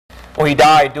Well, he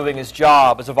died doing his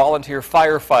job as a volunteer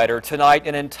firefighter. Tonight,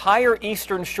 an entire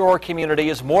Eastern Shore community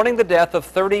is mourning the death of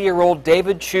 30-year-old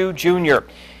David Chu Jr.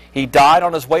 He died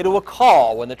on his way to a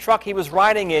call when the truck he was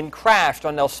riding in crashed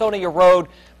on Nelsonia Road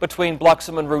between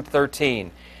Bluxom and Route 13.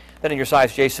 Then in your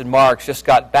side's Jason Marks just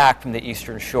got back from the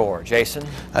Eastern Shore. Jason?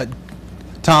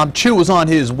 Tom, Chu was on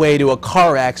his way to a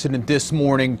car accident this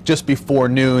morning just before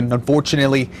noon.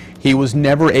 Unfortunately, he was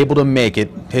never able to make it.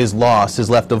 His loss has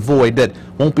left a void that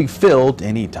won't be filled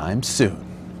anytime soon.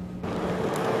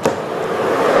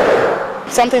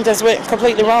 Something just went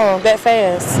completely wrong that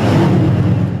fast.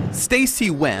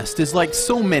 Stacy West is like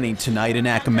so many tonight in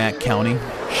Accomack County.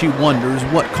 She wonders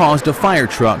what caused a fire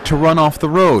truck to run off the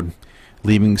road,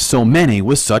 leaving so many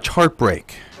with such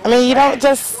heartbreak. I mean, you don't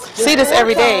just see this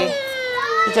every day.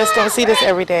 You just don't see this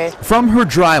every day. From her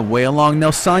driveway along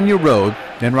Nelsonia Road,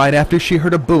 and right after she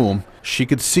heard a boom, she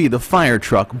could see the fire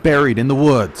truck buried in the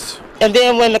woods. And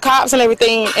then when the cops and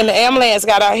everything and the ambulance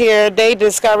got out here, they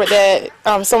discovered that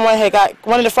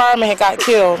one of the firemen had got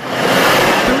killed.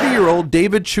 30-year-old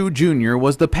David Chu Jr.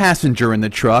 was the passenger in the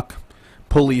truck.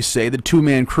 Police say the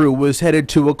two-man crew was headed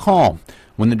to a call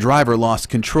when the driver lost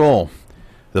control.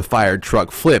 The fire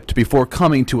truck flipped before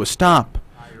coming to a stop.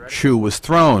 Chu was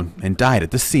thrown and died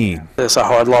at the scene. It's a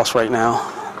hard loss right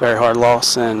now, very hard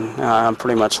loss, and I'm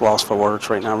pretty much lost for words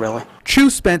right now, really. Chu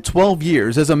spent 12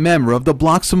 years as a member of the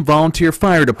Bluxom Volunteer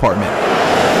Fire Department.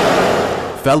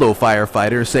 Fellow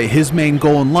firefighters say his main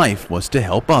goal in life was to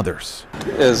help others.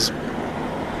 Is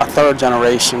a third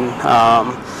generation.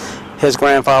 His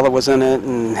grandfather was in it,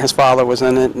 and his father was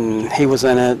in it, and he was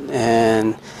in it,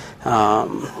 and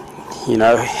you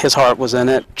know, his heart was in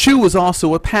it. Chu was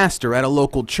also a pastor at a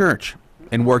local church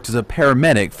and worked as a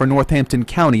paramedic for Northampton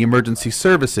County Emergency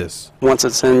Services. Once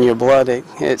it's in your blood,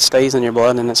 it stays in your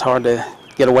blood, and it's hard to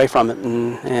get away from it,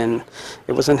 and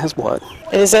it was in his blood.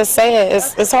 It's just sad.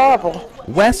 It's horrible.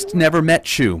 West never met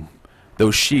Chu,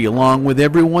 though she, along with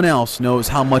everyone else, knows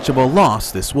how much of a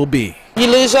loss this will be. You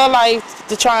lose your life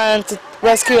to trying to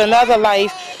rescue another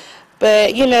life,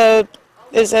 but, you know,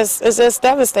 it's just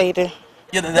devastating.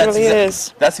 Yeah,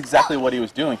 that's exactly what he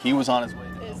was doing. He was on his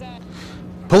way.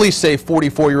 Police say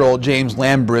 44-year-old James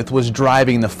Lambreth was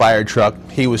driving the fire truck.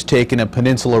 He was taken to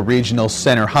Peninsula Regional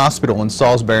Center Hospital in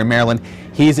Salisbury, Maryland.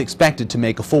 He is expected to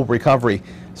make a full recovery.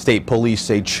 State police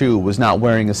say Chu was not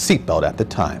wearing a seatbelt at the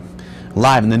time.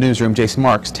 Live in the newsroom, Jason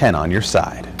Marks, 10 on your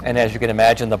side. And as you can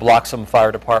imagine, the Bluxom Fire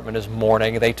Department is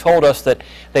mourning. They told us that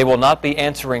they will not be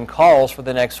answering calls for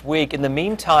the next week. In the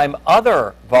meantime,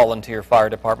 other volunteer fire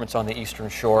departments on the Eastern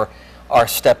Shore are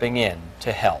stepping in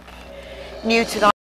to help. New tonight.